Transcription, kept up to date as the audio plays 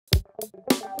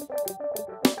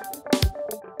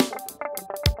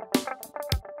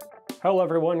Hello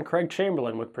everyone, Craig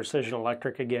Chamberlain with Precision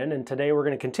Electric again, and today we're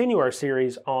going to continue our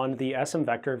series on the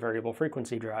SMVector variable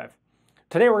frequency drive.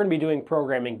 Today we're going to be doing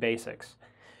programming basics.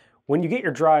 When you get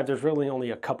your drive, there's really only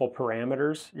a couple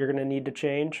parameters you're going to need to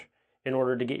change in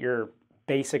order to get your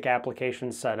basic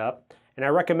application set up. And I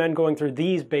recommend going through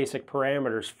these basic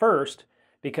parameters first,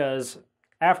 because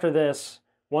after this,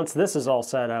 once this is all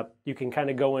set up, you can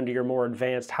kind of go into your more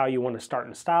advanced how you want to start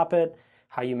and stop it,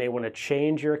 how you may want to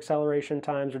change your acceleration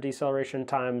times or deceleration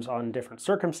times on different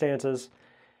circumstances,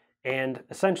 and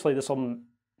essentially this will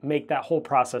make that whole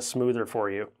process smoother for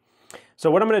you.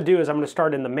 So what I'm going to do is I'm going to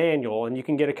start in the manual, and you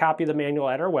can get a copy of the manual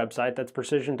at our website, that's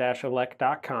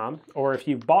precision-elect.com, or if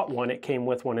you bought one, it came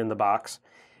with one in the box.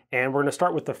 And we're going to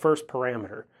start with the first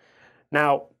parameter.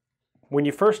 Now, when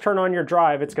you first turn on your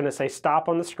drive, it's going to say stop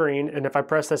on the screen, and if I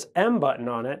press this M button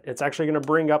on it, it's actually going to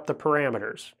bring up the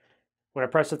parameters. When I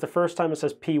press it the first time, it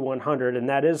says P100, and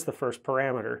that is the first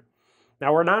parameter.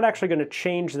 Now, we're not actually going to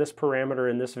change this parameter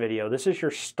in this video. This is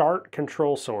your start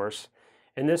control source,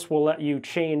 and this will let you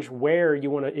change where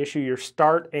you want to issue your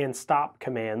start and stop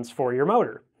commands for your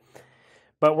motor.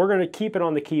 But we're going to keep it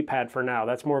on the keypad for now.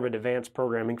 That's more of an advanced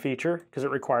programming feature because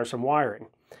it requires some wiring.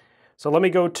 So let me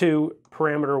go to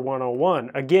parameter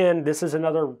 101. Again, this is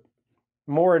another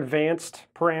more advanced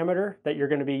parameter that you're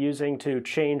going to be using to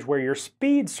change where your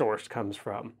speed source comes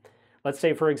from. Let's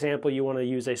say, for example, you want to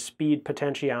use a speed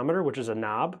potentiometer, which is a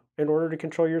knob, in order to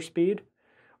control your speed.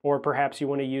 Or perhaps you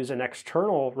want to use an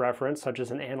external reference, such as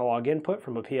an analog input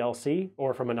from a PLC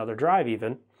or from another drive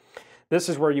even. This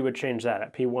is where you would change that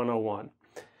at P101.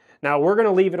 Now we're going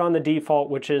to leave it on the default,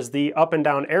 which is the up and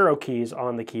down arrow keys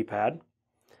on the keypad.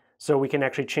 So we can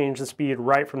actually change the speed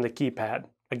right from the keypad.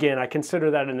 Again, I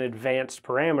consider that an advanced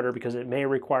parameter because it may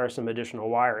require some additional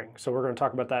wiring. So we're going to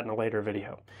talk about that in a later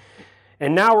video.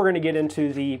 And now we're going to get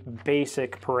into the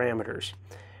basic parameters.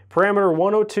 Parameter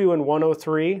 102 and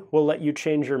 103 will let you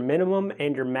change your minimum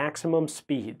and your maximum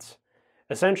speeds.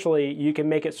 Essentially, you can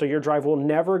make it so your drive will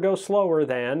never go slower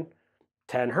than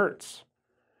 10 Hertz.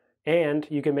 And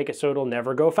you can make it so it'll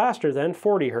never go faster than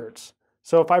 40 Hertz.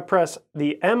 So if I press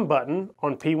the M button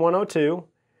on P102,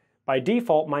 by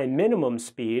default, my minimum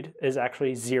speed is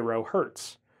actually 0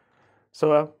 Hertz.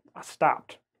 So I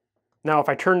stopped. Now if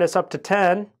I turn this up to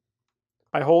 10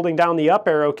 by holding down the up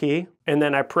arrow key, and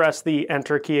then I press the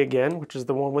enter key again, which is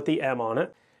the one with the M on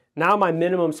it, now my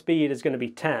minimum speed is going to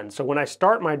be 10. So when I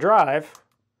start my drive,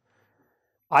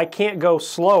 I can't go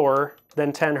slower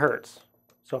than 10 Hertz.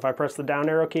 So if I press the down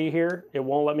arrow key here, it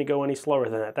won't let me go any slower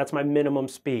than that. That's my minimum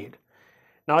speed.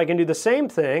 Now I can do the same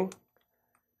thing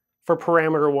for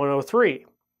parameter 103,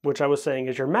 which I was saying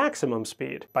is your maximum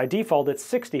speed. By default, it's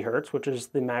 60 Hertz, which is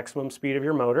the maximum speed of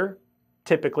your motor.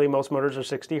 Typically, most motors are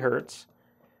 60 Hertz.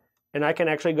 And I can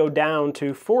actually go down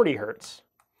to 40 Hertz.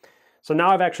 So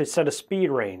now I've actually set a speed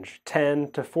range,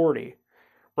 10 to 40.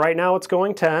 Right now it's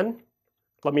going 10.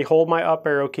 Let me hold my up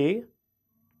arrow key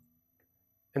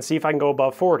and see if I can go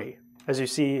above 40. As you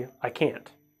see, I can't.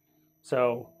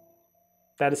 So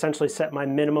that essentially set my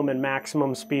minimum and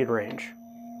maximum speed range.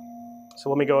 So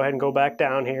let me go ahead and go back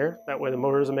down here. That way the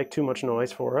motor doesn't make too much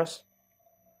noise for us.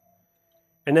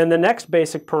 And then the next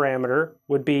basic parameter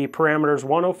would be parameters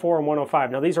 104 and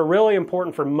 105. Now these are really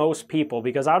important for most people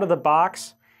because out of the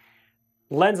box,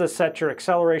 Lenze sets your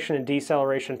acceleration and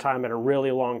deceleration time at a really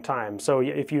long time. So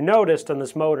if you noticed on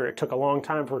this motor, it took a long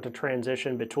time for it to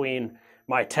transition between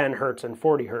my 10 Hertz and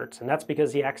 40 Hertz. And that's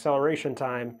because the acceleration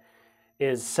time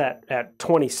is set at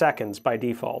 20 seconds by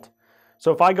default.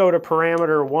 So if I go to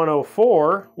parameter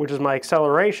 104, which is my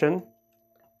acceleration,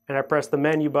 and I press the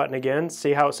menu button again,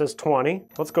 see how it says 20.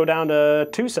 Let's go down to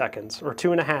 2 seconds, or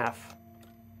 2.5.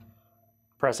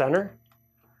 Press enter.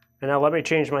 And now let me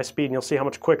change my speed and you'll see how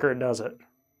much quicker it does it.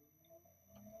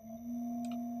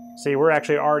 See, we're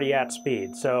actually already at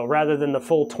speed. So rather than the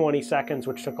full 20 seconds,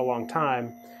 which took a long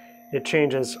time, it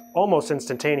changes almost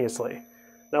instantaneously.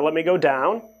 Now let me go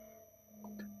down.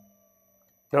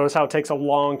 Notice how it takes a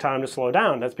long time to slow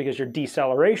down. That's because your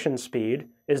deceleration speed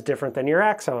is different than your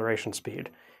acceleration speed.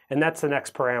 And that's the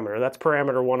next parameter. That's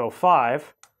parameter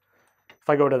 105. If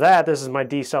I go to that, this is my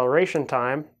deceleration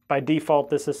time. By default,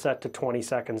 this is set to 20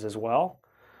 seconds as well.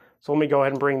 So let me go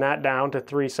ahead and bring that down to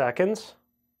 3 seconds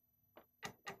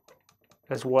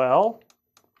as well.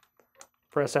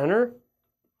 Press enter.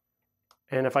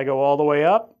 And if I go all the way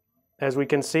up, as we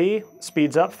can see,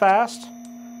 speeds up fast.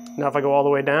 Now if I go all the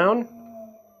way down,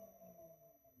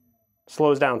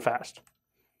 slows down fast.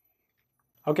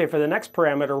 Okay, for the next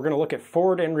parameter, we're going to look at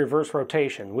forward and reverse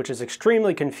rotation, which is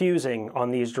extremely confusing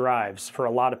on these drives for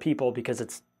a lot of people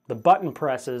because the button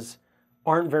presses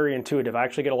aren't very intuitive. I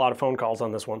actually get a lot of phone calls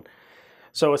on this one.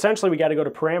 So essentially we got to go to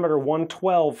parameter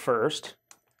 112 first.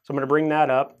 So I'm going to bring that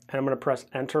up and I'm going to press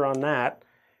enter on that.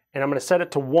 And I'm going to set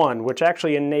it to 1, which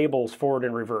actually enables forward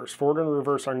and reverse. Forward and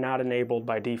reverse are not enabled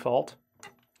by default.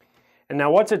 And now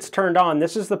once it's turned on,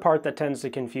 this is the part that tends to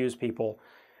confuse people.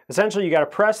 Essentially, you got to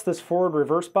press this forward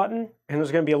reverse button, and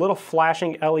there's going to be a little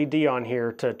flashing LED on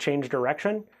here to change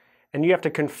direction. And you have to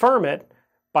confirm it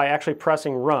by actually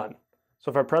pressing run.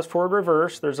 So if I press forward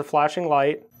reverse, there's a flashing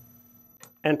light,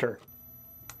 enter.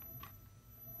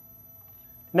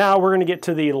 Now we're going to get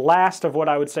to the last of what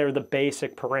I would say are the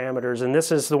basic parameters, and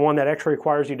this is the one that actually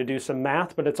requires you to do some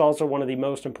math, but it's also one of the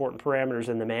most important parameters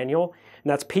in the manual,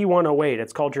 and that's P108.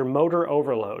 It's called your motor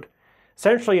overload.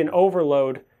 Essentially, an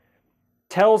overload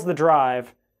tells the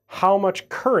drive how much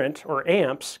current or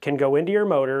amps can go into your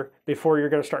motor before you're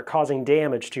going to start causing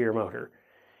damage to your motor.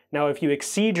 Now, if you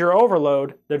exceed your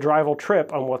overload, the drive will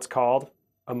trip on what's called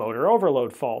a motor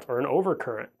overload fault or an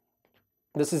overcurrent.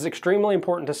 This is extremely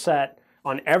important to set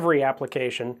on every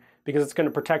application because it's going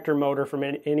to protect your motor from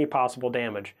any possible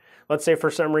damage. Let's say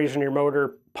for some reason your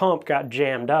motor pump got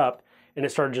jammed up and it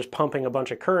started just pumping a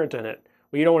bunch of current in it.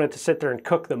 Well, you don't want it to sit there and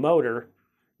cook the motor.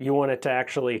 You want it to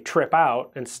actually trip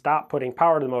out and stop putting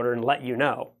power to the motor and let you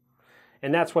know.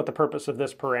 And that's what the purpose of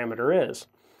this parameter is.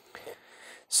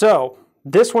 So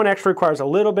this one actually requires a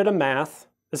little bit of math.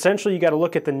 Essentially, you got to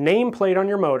look at the nameplate on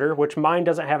your motor, which mine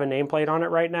doesn't have a nameplate on it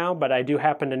right now, but I do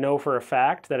happen to know for a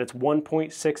fact that it's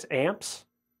 1.6 amps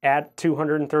at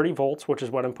 230 volts, which is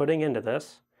what I'm putting into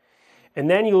this. And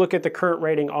then you look at the current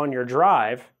rating on your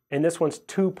drive, and this one's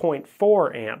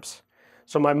 2.4 amps.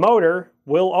 So my motor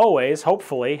will always,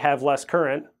 hopefully, have less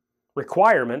current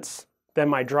requirements than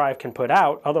my drive can put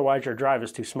out. Otherwise, your drive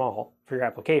is too small for your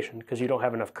application because you don't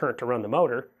have enough current to run the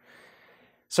motor.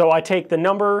 So I take the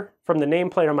number from the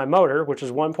nameplate on my motor, which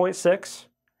is 1.6,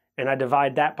 and I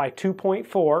divide that by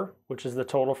 2.4, which is the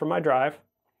total for my drive,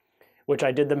 which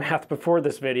I did the math before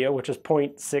this video, which is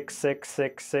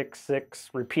 0.66666,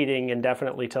 repeating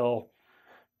indefinitely till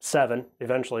 7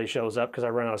 eventually shows up because I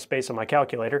run out of space on my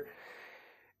calculator.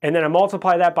 And then I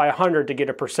multiply that by 100 to get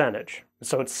a percentage.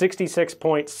 So it's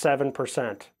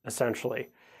 66.7% essentially.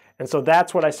 And so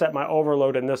that's what I set my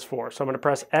overload in this for. So I'm going to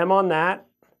press M on that.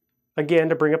 Again,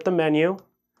 to bring up the menu,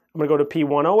 I'm going to go to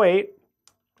P108,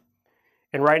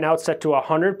 and right now it's set to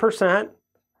 100%,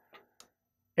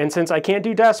 and since I can't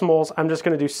do decimals, I'm just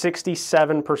going to do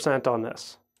 67% on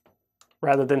this,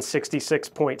 rather than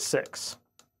 66.6.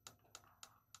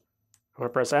 I'm going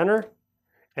to press enter,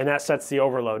 and that sets the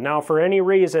overload. Now, for any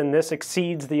reason this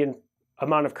exceeds the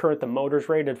amount of current the motor's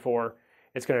rated for,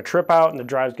 it's going to trip out, and the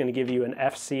drive's going to give you an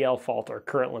FCL fault, or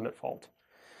current limit fault.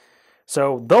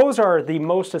 So those are the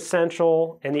most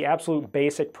essential and the absolute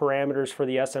basic parameters for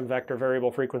the SMVector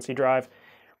variable frequency drive.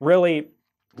 Really,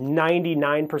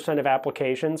 99% of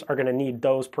applications are going to need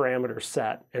those parameters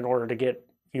set in order to get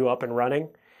you up and running.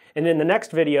 And in the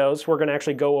next videos, we're going to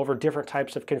actually go over different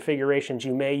types of configurations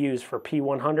you may use for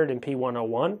P100 and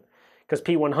P101, because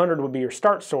P100 would be your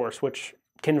start source, which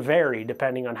can vary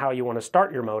depending on how you want to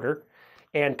start your motor.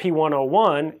 And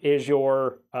P101 is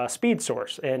your speed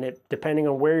source, and depending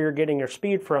on where you're getting your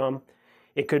speed from,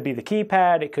 it could be the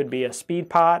keypad, it could be a speed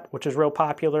pot, which is real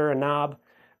popular, a knob,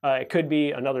 it could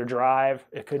be another drive,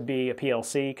 it could be a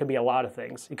PLC, it could be a lot of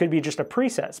things. It could be just a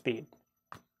preset speed.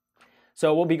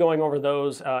 So we'll be going over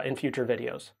those in future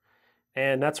videos.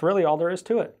 And that's really all there is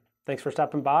to it. Thanks for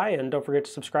stopping by, and don't forget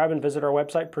to subscribe and visit our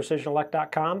website,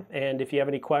 precisionelect.com. And if you have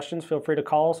any questions, feel free to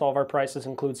call us. All of our prices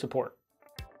include support.